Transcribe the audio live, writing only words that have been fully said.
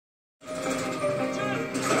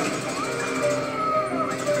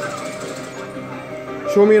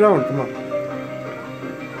Show me around, come on.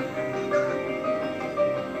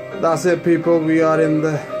 That's it, people. We are in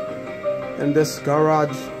this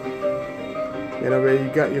garage, you know, where you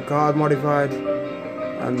get your car modified.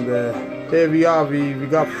 And here we are. We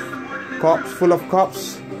got cops, full of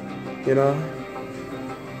cops, you know.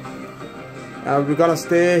 And we're gonna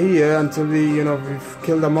stay here until we've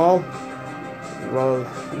killed them all. Well,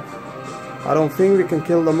 I don't think we can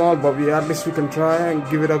kill them all, but at least we can try and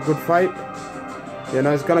give it a good fight. You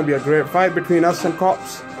know, it's gonna be a great fight between us and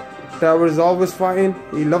cops. Trevor is always fighting.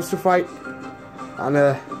 He loves to fight. And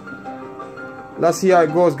let's see how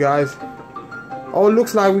it goes, guys. Oh, it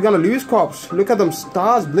looks like we're gonna lose cops. Look at them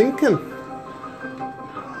stars blinking.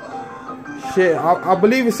 Shit, I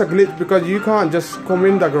believe it's a glitch because you can't just come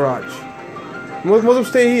in the garage. Muslim,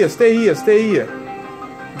 stay here, stay here, stay here.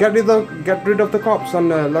 Get rid of the cops and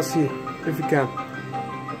let's see if we can.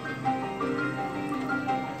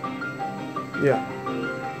 Yeah.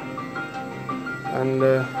 And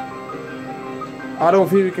I don't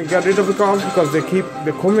think we can get rid of the cops because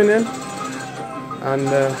they're coming in. And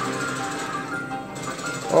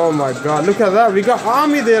oh my god, look at that. We got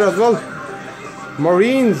army there as well.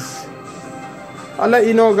 Marines. I'll let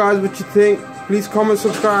you know, guys, what you think. Please comment,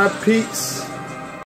 subscribe. Peace.